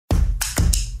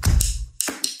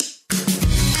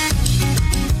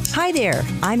Hi there,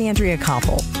 I'm Andrea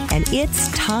Koppel, and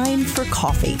it's time for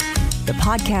coffee, the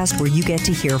podcast where you get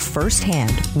to hear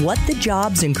firsthand what the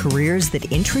jobs and careers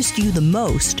that interest you the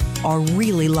most are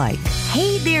really like.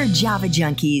 Hey there, Java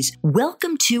junkies.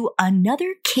 Welcome to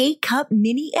another K-Cup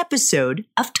mini episode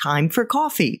of Time for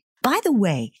Coffee. By the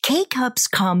way, K-Cups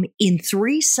come in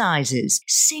 3 sizes,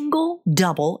 single,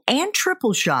 double, and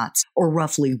triple shots, or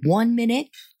roughly 1 minute,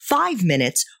 5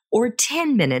 minutes, or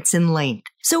 10 minutes in length.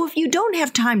 So if you don't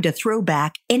have time to throw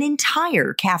back an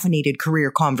entire caffeinated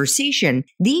career conversation,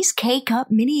 these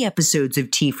K-Cup mini episodes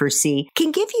of T4C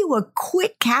can give you a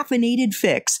quick caffeinated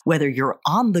fix, whether you're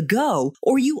on the go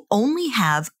or you only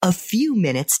have a few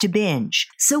minutes to binge.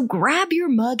 So grab your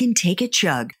mug and take a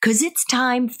chug, because it's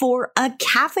time for a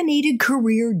caffeinated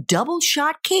career double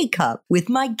shot K-Cup with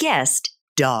my guest,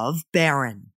 Dov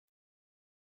Baron.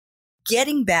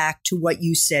 Getting back to what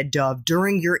you said, Dov,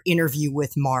 during your interview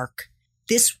with Mark,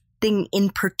 this thing in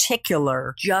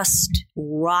particular just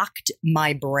rocked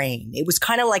my brain. It was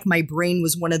kind of like my brain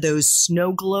was one of those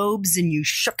snow globes and you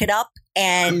shook it up.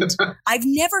 And I've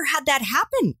never had that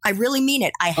happen. I really mean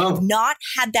it. I have not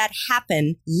had that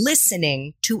happen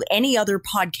listening to any other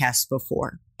podcast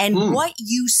before. And what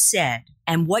you said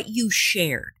and what you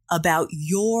shared about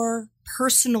your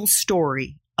personal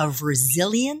story of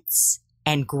resilience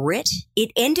and grit,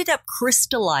 it ended up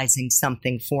crystallizing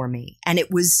something for me. And it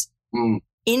was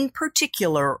in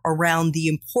particular around the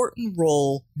important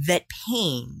role that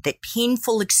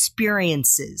painful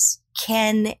experiences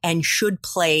can and should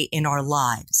play in our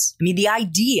lives. I mean, the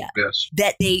idea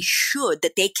that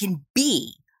they can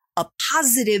be a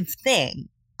positive thing.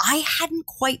 I hadn't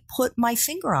quite put my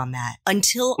finger on that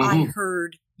until I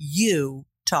heard you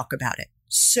talk about it.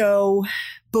 So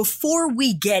before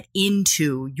we get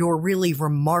into your really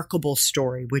remarkable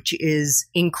story, which is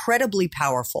incredibly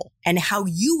powerful, and how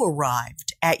you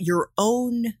arrived at your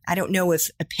own, I don't know if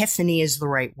epiphany is the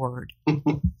right word,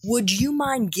 would you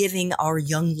mind giving our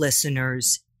young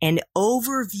listeners an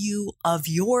overview of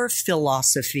your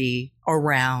philosophy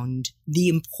around the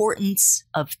importance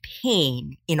of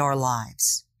pain in our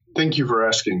lives? Thank you for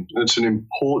asking. It's a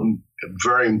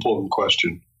very important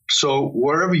question. So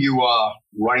wherever you are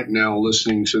right now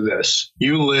listening to this,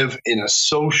 you live in a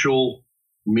social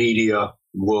media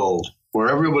world where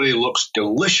everybody looks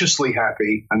deliciously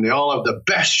happy and they all have the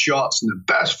best shots and the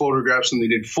best photographs, and they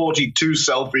did 42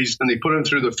 selfies and they put them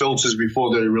through the filters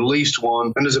before they released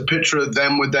one. And there's a picture of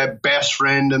them with their best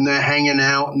friend and they're hanging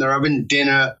out and they're having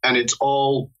dinner, and it's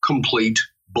all complete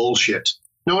bullshit.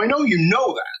 Now, I know you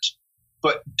know that,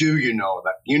 but do you know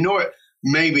that? You know it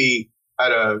maybe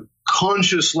at a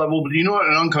conscious level, but you know at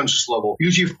an unconscious level,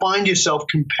 because you find yourself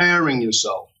comparing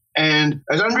yourself. And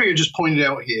as Andrea just pointed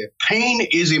out here, pain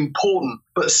is important,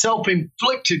 but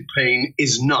self-inflicted pain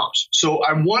is not. So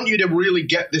I want you to really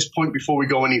get this point before we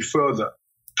go any further.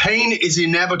 Pain is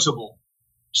inevitable.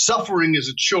 Suffering is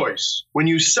a choice. When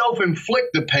you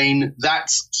self-inflict the pain,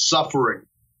 that's suffering.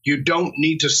 You don't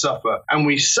need to suffer. And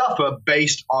we suffer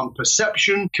based on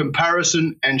perception,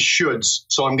 comparison, and shoulds.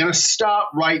 So I'm going to start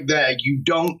right there. You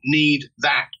don't need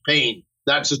that pain.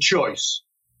 That's a choice.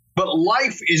 But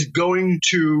life is going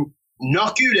to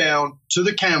knock you down to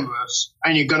the canvas,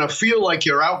 and you're going to feel like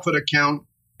you're out for the count,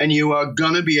 and you are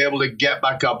going to be able to get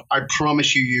back up. I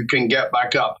promise you can get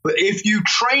back up. But if you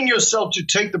train yourself to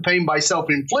take the pain by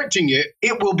self-inflicting it,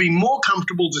 it will be more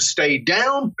comfortable to stay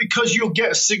down, because you'll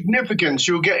get significance,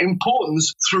 you'll get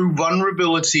importance through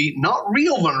vulnerability, not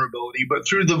real vulnerability, but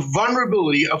through the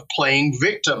vulnerability of playing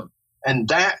victim. And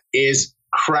that is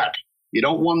crap. You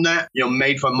don't want that. You're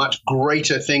made for much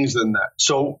greater things than that.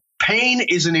 So pain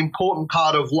is an important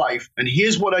part of life. And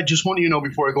here's what I just want you to know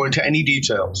before I go into any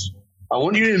details. I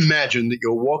want you to imagine that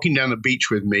you're walking down the beach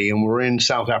with me and we're in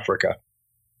South Africa.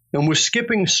 And we're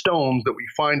skipping stones that we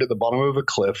find at the bottom of a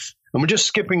cliff. And we're just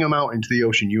skipping them out into the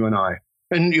ocean, you and I.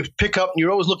 And you pick up, and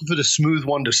you're always looking for the smooth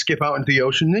one to skip out into the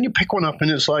ocean. And then you pick one up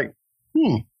and it's like,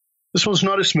 this one's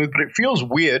not as smooth, but it feels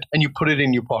weird. And you put it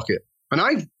in your pocket. And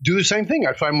I do the same thing.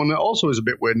 I find one that also is a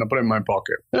bit weird and I put it in my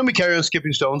pocket. And then we carry on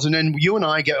skipping stones. And then you and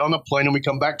I get on a plane and we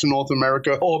come back to North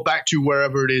America or back to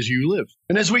wherever it is you live.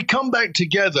 And as we come back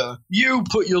together, you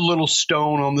put your little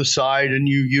stone on the side and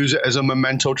you use it as a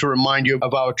memento to remind you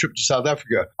of our trip to South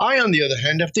Africa. I, on the other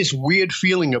hand, have this weird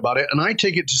feeling about it. And I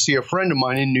take it to see a friend of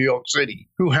mine in New York City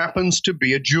who happens to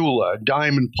be a jeweler, a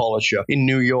diamond polisher in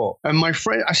New York. And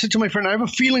I said to my friend, I have a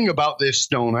feeling about this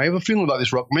stone. I have a feeling about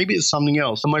this rock. Maybe it's something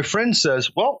else. And my friend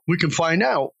says, well, we can find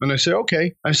out. And I said,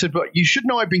 okay. I said, but you should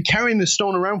know I've been carrying this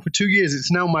stone around for 2 years.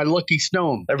 It's now my lucky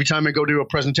stone. Every time I go do a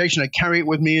presentation, I carry it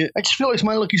with me. I just feel like it's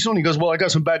my lucky stone. He goes, well, I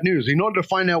got some bad news. In order to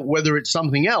find out whether it's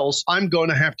something else, I'm going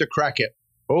to have to crack it.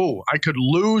 Oh, I could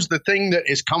lose the thing that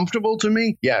is comfortable to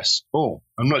me? Yes. Oh,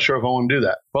 I'm not sure if I want to do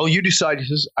that. Well, you decide. He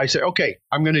says, I say, okay,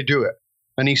 I'm going to do it.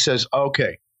 And he says,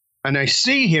 okay. And I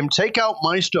see him take out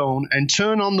my stone and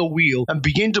turn on the wheel and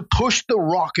begin to push the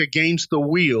rock against the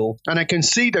wheel. And I can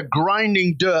see the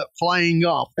grinding dirt flying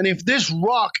off. And if this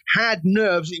rock had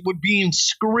nerves, it would be in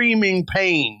screaming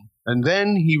pain. And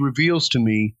then he reveals to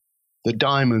me the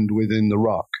diamond within the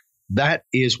rock. That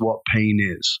is what pain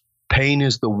is. Pain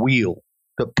is the wheel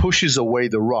that pushes away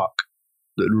the rock,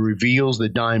 that reveals the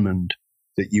diamond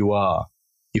that you are.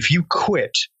 If you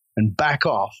quit and back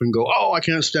off and go, oh, I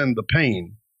can't stand the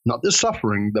pain, not the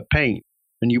suffering, the pain,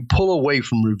 and you pull away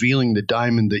from revealing the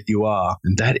diamond that you are,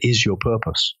 and that is your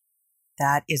purpose.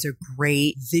 That is a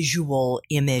great visual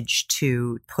image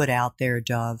to put out there,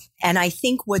 Dove. And I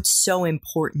think what's so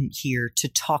important here to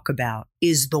talk about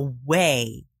is the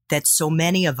way that so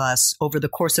many of us over the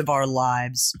course of our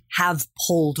lives have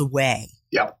pulled away.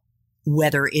 Yep.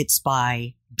 Whether it's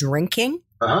by drinking,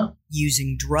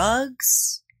 using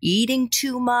drugs, eating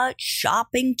too much,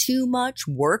 shopping too much,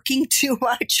 working too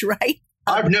much, right?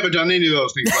 I've never done any of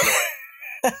those things, by the way.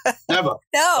 Never.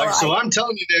 No. So I'm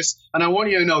telling you this, and I want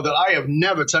you to know that I have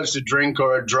never touched a drink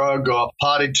or a drug or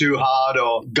partied too hard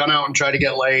or gone out and tried to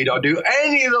get laid or do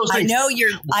any of those things.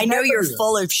 I know you're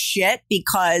full of shit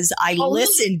because I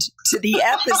listened to the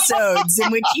episodes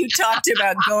in which you talked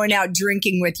about going out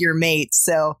drinking with your mates.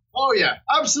 So. Oh, yeah,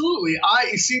 absolutely.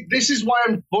 This is why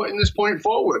I'm putting this point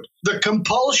forward. The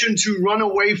compulsion to run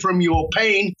away from your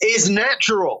pain is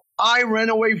natural. I ran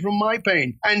away from my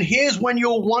pain. And here's when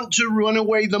you'll want to run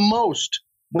away the most,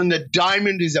 when the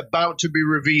diamond is about to be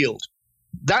revealed.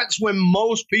 That's when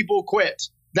most people quit.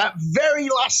 That very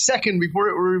last second before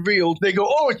it was revealed, they go,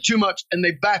 oh, it's too much, and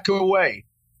they back away.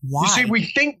 Why? You see, we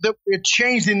think that we're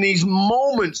changed in these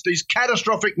moments, these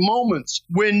catastrophic moments.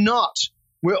 We're not.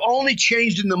 We're only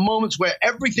changed in the moments where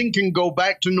everything can go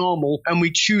back to normal, and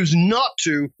we choose not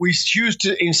to. We choose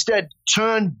to instead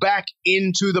turn back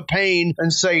into the pain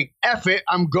and say, F it,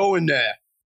 I'm going there.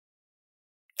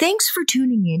 Thanks for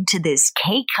tuning in to this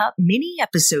K-Cup mini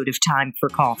episode of Time for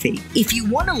Coffee. If you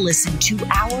want to listen to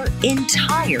our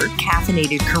entire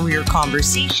caffeinated career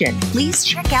conversation, please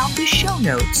check out the show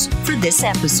notes for this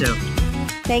episode.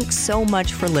 Thanks so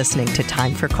much for listening to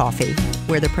Time for Coffee,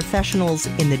 where the professionals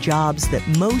in the jobs that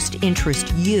most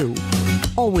interest you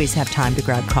always have time to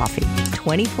grab coffee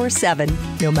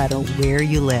 24/7, no matter where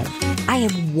you live. I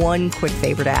have one quick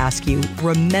favor to ask you.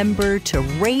 Remember to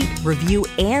rate, review,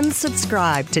 and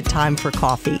subscribe to Time for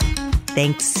Coffee.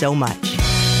 Thanks so much.